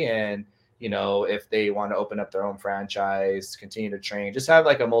correctly. And, if they want to open up their own franchise, continue to train, just have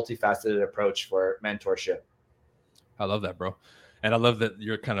like a multifaceted approach for mentorship. I love that, bro. And I love that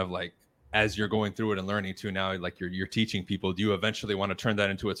you're kind of like, as you're going through it and learning too now, like you're teaching people, do you eventually want to turn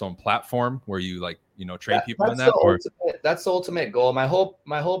that into its own platform where you train people in that? That's the ultimate goal. My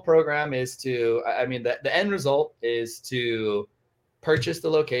whole program is to, the end result is to purchase the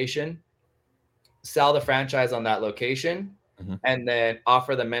location, sell the franchise on that location, and then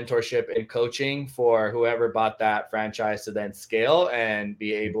offer the mentorship and coaching for whoever bought that franchise to then scale and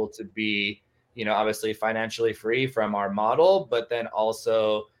be able to be, obviously financially free from our model, but then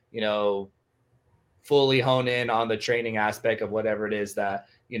also, fully hone in on the training aspect of whatever it is that,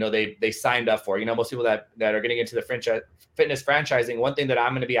 they signed up for. Most people that are getting into the fitness franchising, one thing that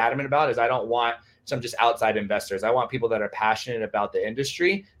I'm going to be adamant about is I don't want some just outside investors. I want people that are passionate about the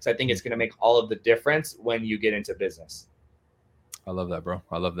industry, because I think it's going to make all of the difference when you get into business. I love that, bro.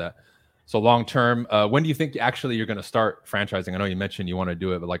 I love that. So long term, when do you think actually you're going to start franchising? I know you mentioned you want to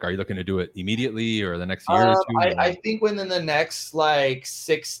do it, but are you looking to do it immediately or the next year or two? I think within the next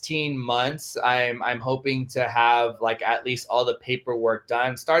 16 months, I'm hoping to have at least all the paperwork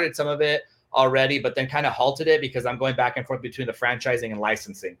done. Started some of it already, but then kind of halted it because I'm going back and forth between the franchising and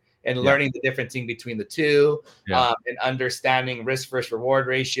licensing and learning the difference between the two, and understanding risk versus reward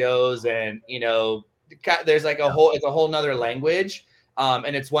ratios. And, there's it's a whole nother language.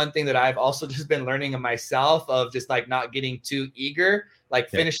 And it's one thing that I've also just been learning of myself, of just not getting too eager,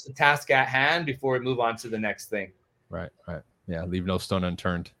 finish the task at hand before we move on to the next thing. Right. Yeah. Leave no stone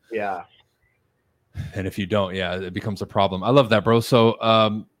unturned. Yeah. And if you don't, it becomes a problem. I love that, bro.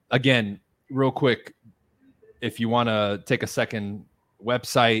 So again, real quick, if you want to take a second,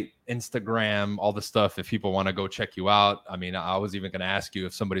 website, Instagram, all the stuff, if people want to go check you out. I was even going to ask you,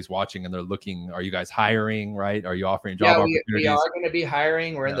 if somebody's watching and they're looking, are you guys hiring, right? Are you offering job opportunities? We are going to be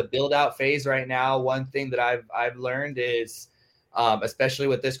hiring. We're in the build out phase right now. One thing that I've learned is, especially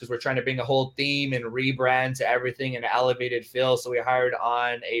with this, because we're trying to bring a whole theme and rebrand to everything in an elevated feel. So we hired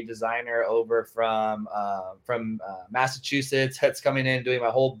on a designer over from Massachusetts that's coming in doing my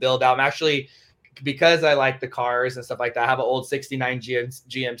whole build out. I'm actually, because I like the cars and stuff like that, I have an old 69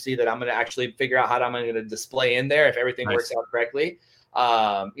 GMC that I'm going to actually figure out how I'm going to display in there if everything works out correctly.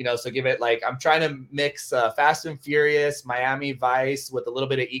 So give it I'm trying to mix Fast and Furious, Miami Vice with a little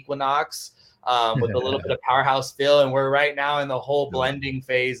bit of Equinox, with a little bit of Powerhouse feel. And we're right now in the whole blending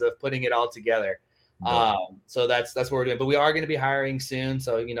phase of putting it all together. So that's what we're doing, but we are going to be hiring soon.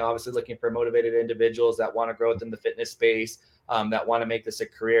 So, obviously looking for motivated individuals that want to grow within the fitness space, that want to make this a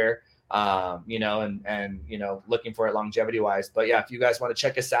career. Looking for it longevity wise. But yeah, if you guys want to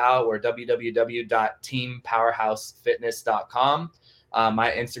check us out, we're www.teampowerhousefitness.com.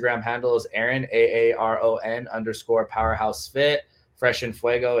 My Instagram handle is Aaron, AARON _PowerhouseFit. Fresh and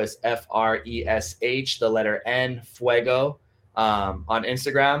Fuego is FRESH, the letter N, Fuego, on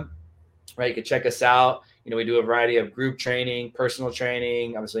Instagram. Right, you can check us out. We do a variety of group training, personal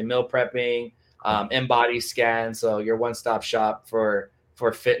training, obviously meal prepping, in-body scans. So your one-stop shop for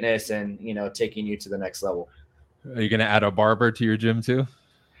fitness and, taking you to the next level. Are you going to add a barber to your gym too?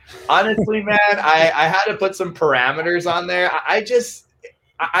 Honestly, man, I had to put some parameters on there.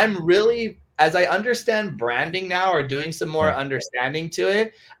 I'm really, as I understand branding now, or doing some more understanding to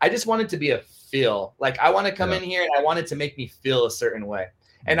it, I just want it to be a feel. I want to come in here and I want it to make me feel a certain way.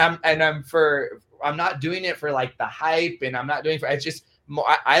 And I'm not doing it for like the hype, and I'm not doing it for, it's just more,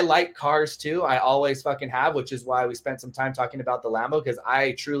 I like cars too. I always fucking have, which is why we spent some time talking about the Lambo, because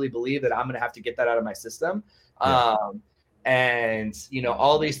I truly believe that I'm going to have to get that out of my system. Yeah. And, you know,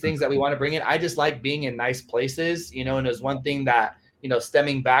 all these things that we want to bring in, I just like being in nice places, you know, and there's one thing that, you know,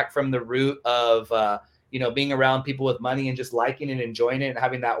 stemming back from the root of, you know, being around people with money and just liking and enjoying it and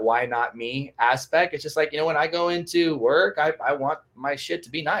having that why not me aspect. It's just like, you know, when I go into work, I want my shit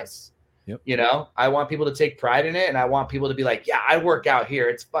to be nice. Yep. You know, I want people to take pride in it, and I want people to be like, yeah, I work out here.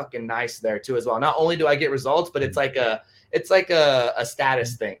 It's fucking nice there too as well. Not only do I get results, but it's like a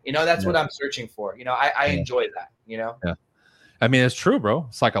status thing. You know, that's what I'm searching for. You know, I enjoy that, you know? Yeah. I mean, it's true, bro.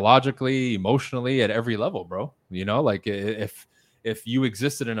 Psychologically, emotionally, at every level, bro. You know, like if you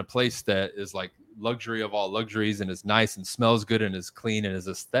existed in a place that is like luxury of all luxuries and is nice and smells good and is clean and is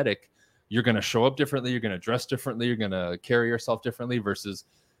aesthetic, you're going to show up differently. You're going to dress differently. You're going to carry yourself differently versus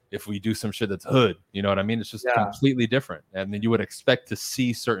if we do some shit that's hood. You know what I mean? It's just completely different. And then you would expect to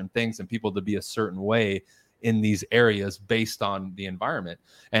see certain things and people to be a certain way in these areas based on the environment.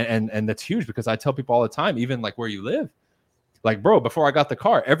 And that's huge, because I tell people all the time, even like where you live, like, bro, before I got the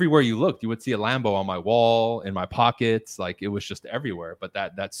car, everywhere you looked, you would see a Lambo on my wall, in my pockets. Like, it was just everywhere. But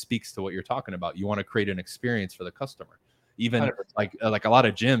that speaks to what you're talking about. You want to create an experience for the customer. Even 100%. like a lot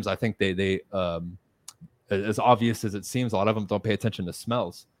of gyms, I think they as obvious as it seems, a lot of them don't pay attention to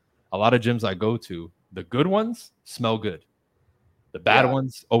smells. A lot of gyms I go to, the good ones smell good. The bad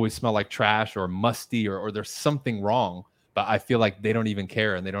ones always smell like trash or musty, or there's something wrong. But I feel like they don't even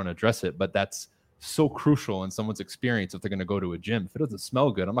care and they don't address it. But that's so crucial in someone's experience if they're going to go to a gym. If it doesn't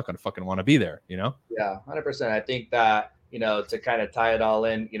smell good, I'm not going to fucking want to be there, you know? Yeah, 100%. I think that, you know, to kind of tie it all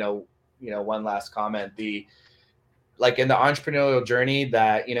in, you know, one last comment, like in the entrepreneurial journey,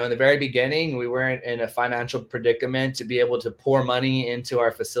 that, you know, in the very beginning, we weren't in a financial predicament to be able to pour money into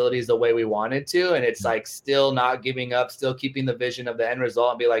our facilities the way we wanted to. And it's like still not giving up, still keeping the vision of the end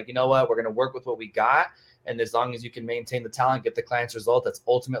result and be like, you know what, we're going to work with what we got. And as long as you can maintain the talent, get the client's result, that's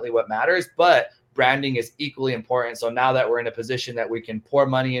ultimately what matters. But branding is equally important. So now that we're in a position that we can pour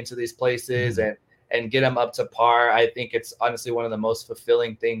money into these places and get them up to par, I think it's honestly one of the most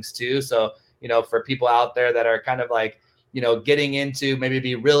fulfilling things too. So, you know, for people out there that are kind of like, you know, getting into maybe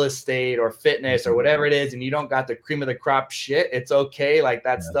be real estate or fitness or whatever it is, and you don't got the cream of the crop shit, it's okay. Like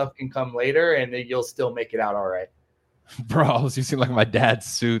that stuff can come later and you'll still make it out all right. Bro, I was using like my dad's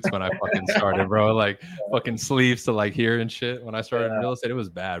suits when I fucking started, bro. Like fucking sleeves to like here and shit. When I started in real estate, it was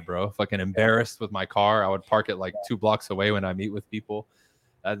bad, bro. Fucking embarrassed with my car. I would park it like 2 blocks away when I meet with people.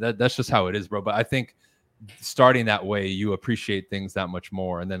 That's just how it is, bro. But I think starting that way, you appreciate things that much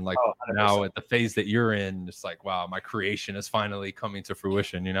more. And then like now at the phase that you're in, it's like, wow, my creation is finally coming to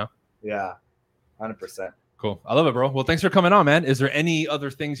fruition, you know? Yeah, 100%. Cool. I love it, bro. Well, thanks for coming on, man. Is there any other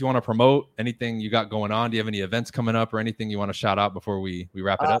things you want to promote? Anything you got going on? Do you have any events coming up or anything you want to shout out before we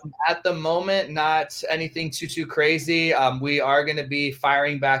wrap it up? At the moment, not anything too crazy. We are going to be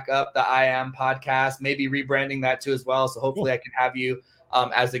firing back up the I Am podcast, maybe rebranding that too as well. So hopefully I can have you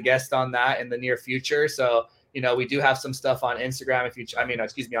as a guest on that in the near future. So, you know, we do have some stuff on Instagram. On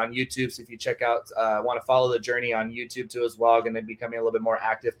YouTube. So if you check out, want to follow the journey on YouTube too as well, going to be becoming a little bit more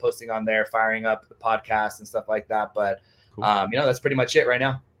active, posting on there, firing up the podcast and stuff like that. But, cool. You know, that's pretty much it right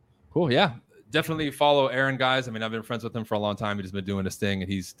now. Cool. Yeah. Definitely follow Aaron, guys. I mean, I've been friends with him for a long time. He's been doing his thing, and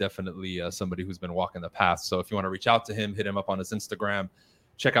he's definitely somebody who's been walking the path. So if you want to reach out to him, hit him up on his Instagram.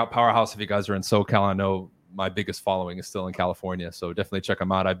 Check out Powerhouse if you guys are in SoCal. I know my biggest following is still in California, so definitely check him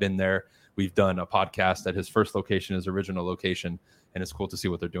out. I've been there. We've done a podcast at his first location, his original location, and it's cool to see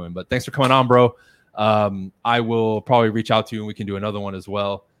what they're doing. But thanks for coming on, bro. I will probably reach out to you and we can do another one as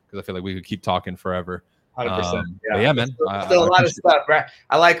well, because I feel like we could keep talking forever. 100%. Yeah, man. Still a lot of stuff, right?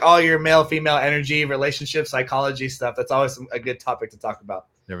 I like all your male-female energy, relationship, psychology stuff. That's always a good topic to talk about.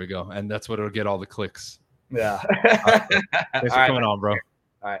 There we go. And that's what it'll get all the clicks. Yeah. Thanks for coming on, bro.